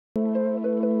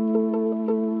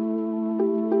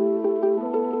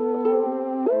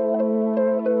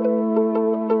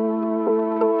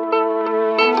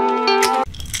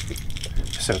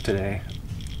So today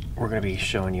we're going to be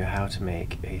showing you how to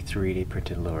make a 3D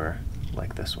printed lure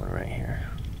like this one right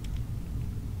here.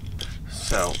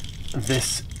 So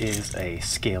this is a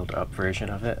scaled up version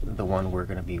of it. The one we're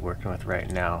going to be working with right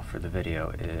now for the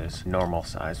video is normal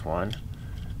size one,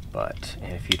 but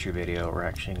in a future video we're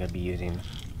actually going to be using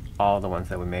all the ones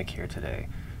that we make here today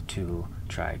to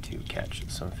try to catch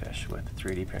some fish with a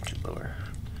 3D printed lure.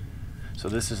 So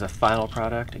this is a final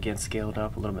product, again scaled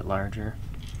up, a little bit larger.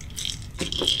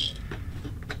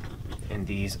 And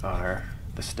these are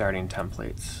the starting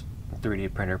templates.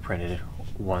 3D printer printed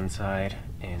one side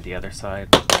and the other side,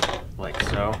 like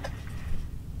so.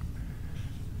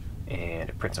 And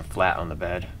it prints them flat on the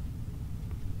bed.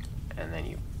 And then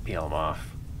you peel them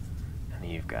off. And then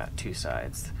you've got two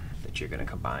sides that you're going to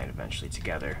combine eventually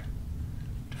together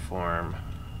to form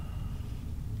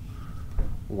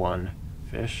one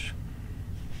fish.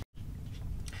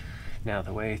 Now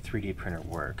the way 3D printer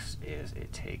works is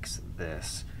it takes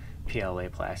this PLA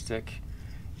plastic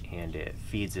and it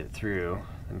feeds it through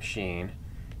the machine,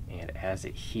 and as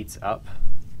it heats up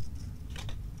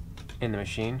in the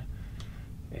machine,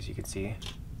 as you can see,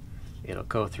 it'll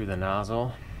go through the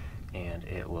nozzle and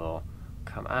it will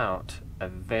come out a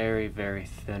very, very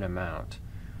thin amount,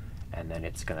 and then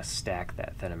it's going to stack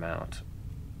that thin amount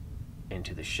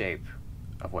into the shape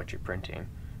of what you're printing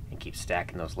and keep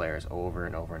stacking those layers over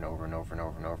and over and over and over and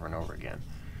over and over and over again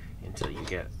until you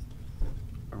get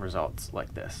results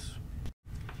like this.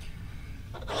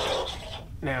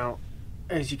 Now,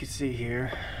 as you can see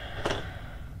here,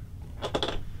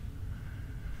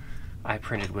 I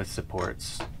printed with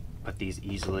supports, but these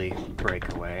easily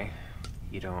break away.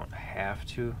 You don't have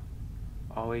to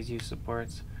always use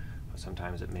supports, but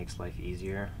sometimes it makes life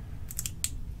easier.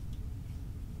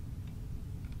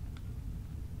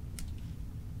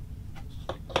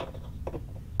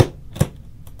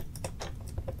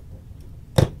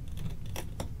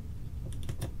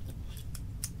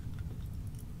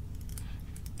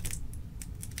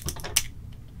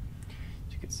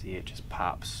 See, it just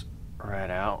pops right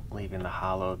out, leaving the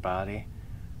hollowed body,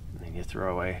 and then you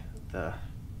throw away the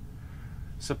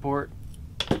support,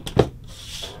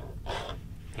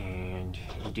 and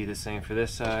you do the same for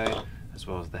this side as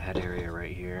well as the head area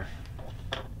right here.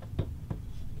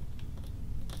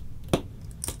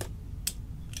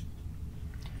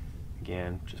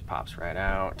 Again, just pops right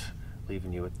out,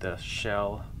 leaving you with the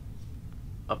shell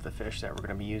of the fish that we're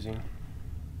going to be using.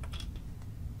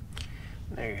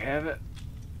 And there you have it.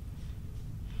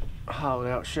 Hollowed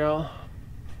out shell.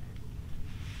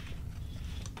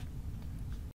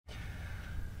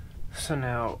 So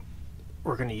now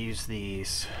we're going to use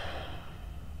these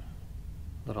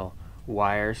little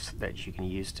wires that you can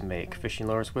use to make fishing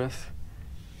lures with,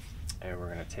 and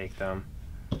we're going to take them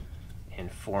and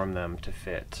form them to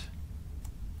fit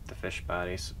the fish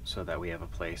bodies so that we have a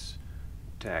place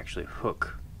to actually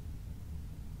hook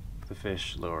the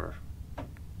fish lure,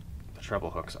 the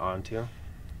treble hooks onto.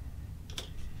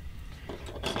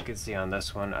 As you can see on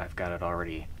this one, I've got it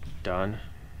already done,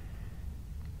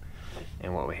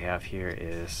 and what we have here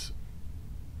is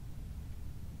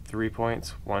 3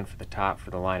 points, one for the top for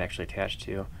the line actually attached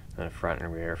to, and then front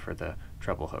and rear for the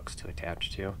treble hooks to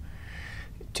attach to.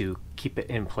 To keep it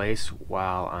in place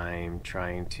while I'm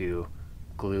trying to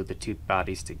glue the two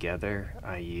bodies together,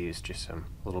 I use just a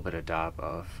little bit of dab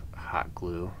of hot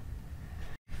glue.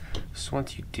 So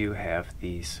once you do have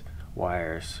these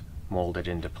wires molded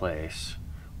into place,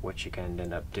 what you can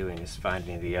end up doing is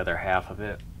finding the other half of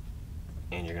it,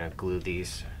 and you're going to glue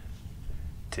these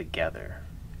together,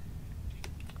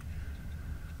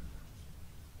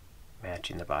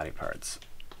 matching the body parts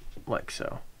like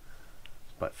so.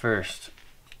 But first,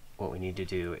 what we need to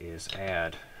do is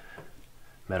add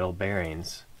metal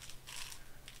bearings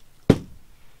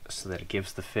so that it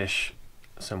gives the fish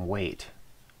some weight,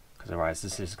 because otherwise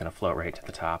this is going to float right to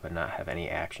the top and not have any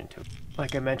action to it.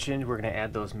 Like I mentioned, we're going to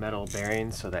add those metal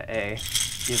bearings so that A,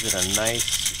 gives it a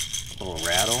nice little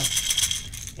rattle,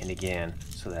 and again,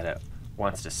 so that it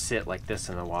wants to sit like this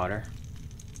in the water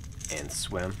and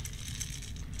swim.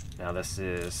 Now this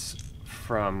is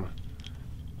from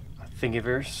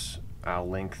Thingiverse. I'll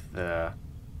link the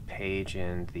page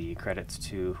and the credits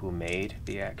to who made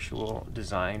the actual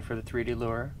design for the 3D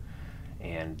lure,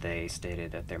 and they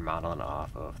stated that they're modeling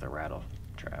off of the rattle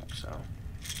trap. So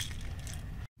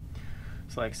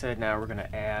like I said, now we're going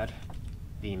to add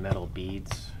the metal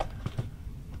beads,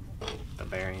 the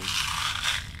bearings.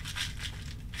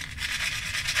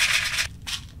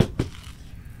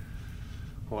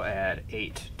 We'll add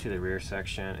 8 to the rear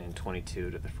section and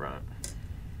 22 to the front.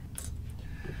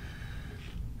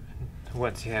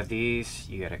 Once you have these,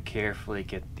 you got to carefully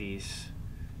get these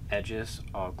edges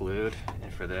all glued,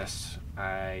 and for this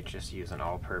I just use an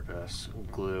all-purpose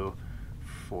glue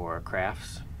for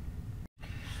crafts.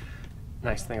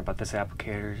 Nice thing about this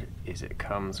applicator is it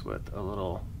comes with a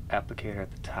little applicator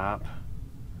at the top,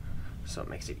 so it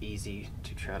makes it easy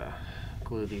to try to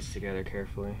glue these together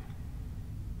carefully.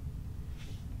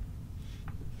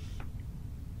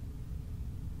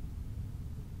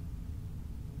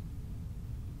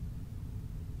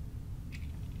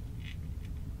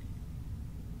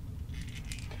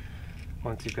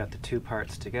 Once you've got the two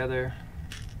parts together,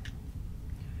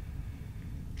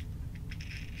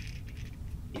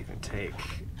 you can take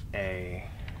a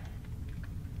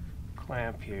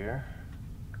clamp here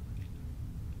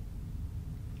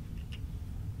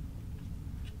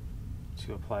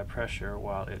to apply pressure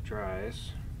while it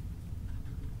dries.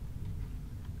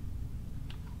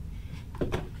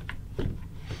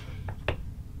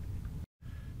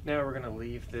 Now we're going to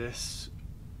leave this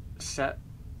set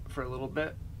for a little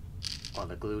bit while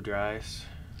the glue dries,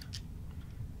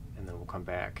 and then we'll come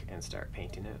back and start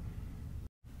painting it.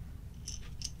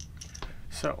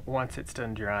 So once it's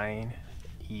done drying,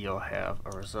 you'll have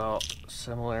a result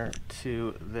similar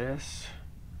to this.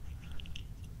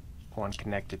 One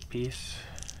connected piece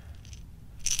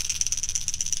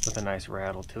with a nice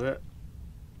rattle to it.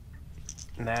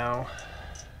 Now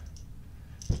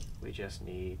we just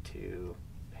need to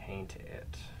paint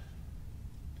it.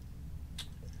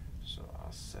 So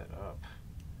I'll set up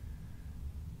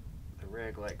the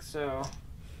rig like so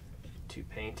to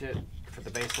paint it. For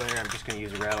the base layer, I'm just going to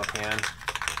use a rattle can,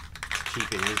 cheap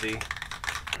and easy.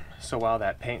 So while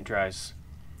that paint dries,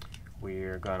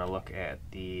 we're going to look at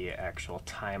the actual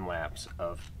time lapse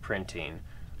of printing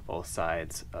both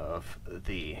sides of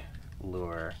the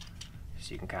lure,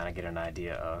 so you can kind of get an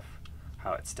idea of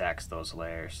how it stacks those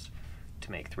layers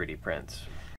to make 3D prints.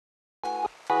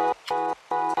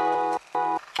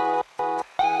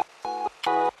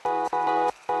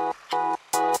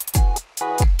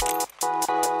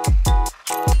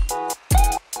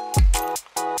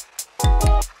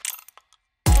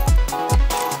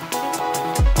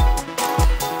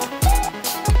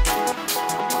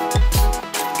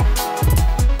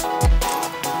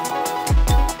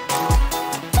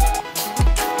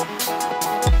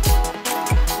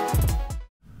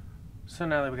 So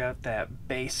now that we got that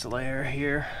base layer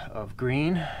here of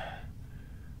green,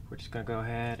 we're just going to go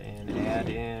ahead and add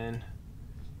in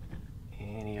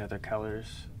any other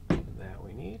colors that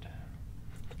we need.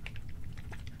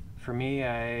 For me,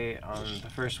 on the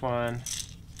first one,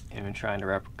 I'm trying to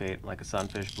replicate like a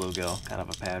sunfish bluegill kind of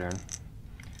a pattern,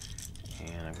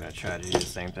 and I'm going to try to do the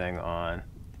same thing on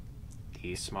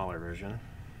the smaller version.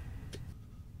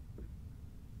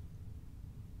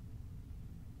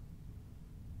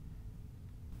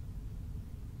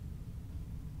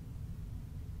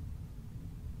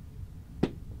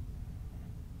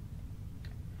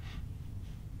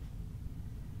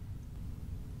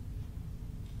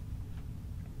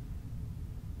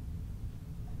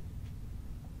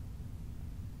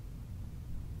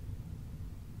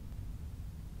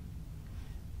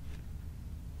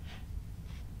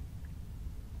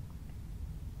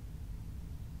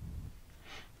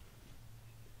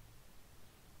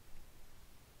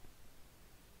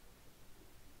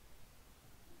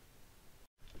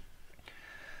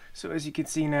 So as you can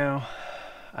see now,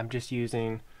 I'm just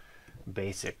using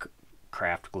basic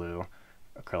craft glue,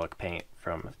 acrylic paint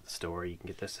from the store. You can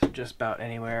get this just about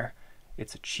anywhere.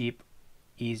 It's a cheap,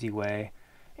 easy way.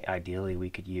 Ideally we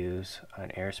could use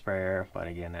an air sprayer, but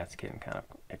again that's getting kind of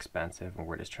expensive, and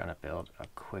we're just trying to build a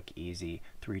quick, easy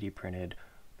 3D printed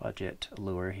budget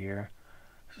lure here.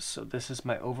 So this is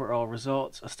my overall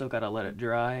results. I still gotta let it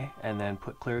dry and then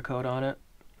put clear coat on it,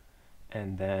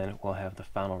 and then we'll have the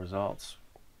final results.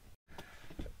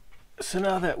 So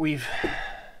now that we've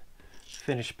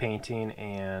finished painting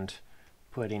and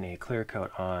putting a clear coat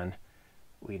on,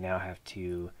 we now have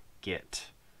to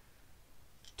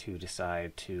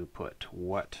decide to put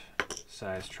what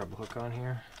size treble hook on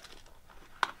here.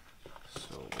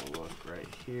 So we'll look right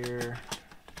here.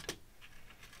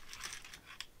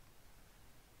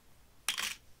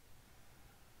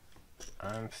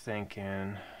 I'm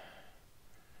thinking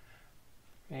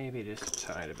maybe just a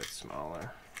tiny bit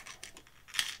smaller.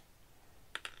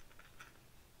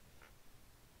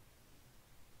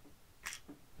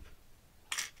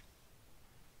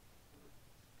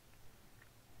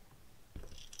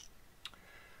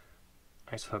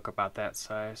 Nice hook about that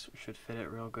size should fit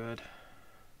it real good.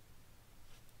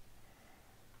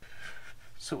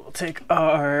 So we'll take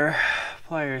our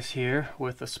pliers here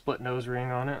with a split nose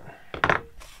ring on it.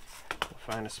 We'll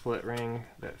find a split ring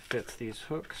that fits these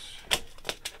hooks.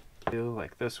 Do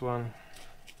like this one.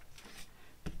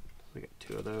 We got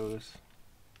 2 of those.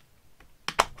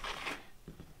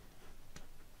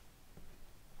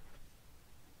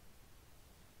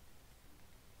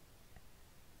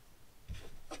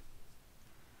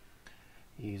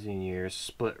 Using your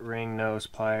split ring nose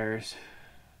pliers,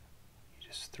 you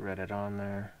just thread it on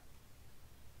there.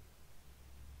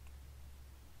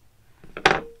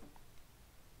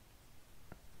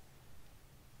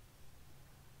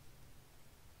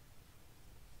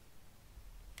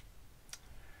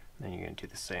 Then you're going to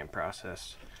do the same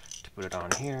process to put it on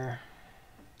here,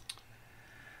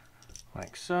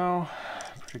 like so.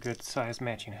 Pretty good size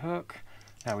matching hook.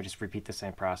 Now we just repeat the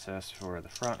same process for the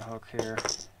front hook here.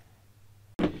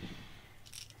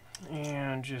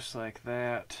 And just like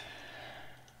that,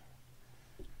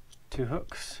 2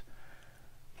 hooks.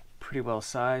 Pretty well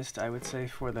sized, I would say,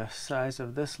 for the size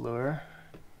of this lure.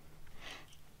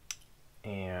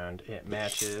 And it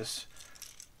matches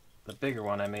the bigger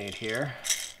one I made here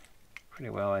pretty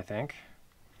well, I think.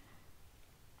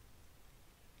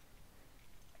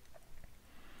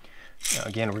 Now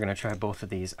again, we're going to try both of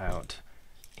these out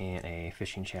in a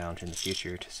fishing challenge in the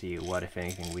future to see what, if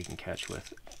anything, we can catch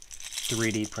with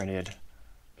 3D printed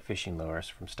fishing lures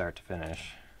from start to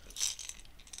finish.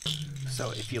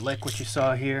 So if you like what you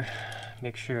saw here,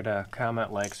 make sure to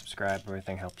comment, like, subscribe.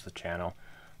 Everything helps the channel.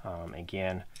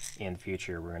 Again, in the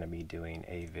future, we're going to be doing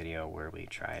a video where we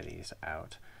try these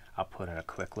out. I'll put in a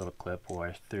quick little clip where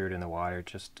I threw it in the water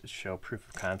just to show proof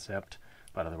of concept,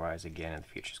 but otherwise, again, in the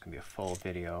future, it's going to be a full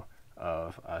video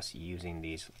of us using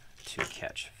these to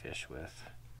catch fish with.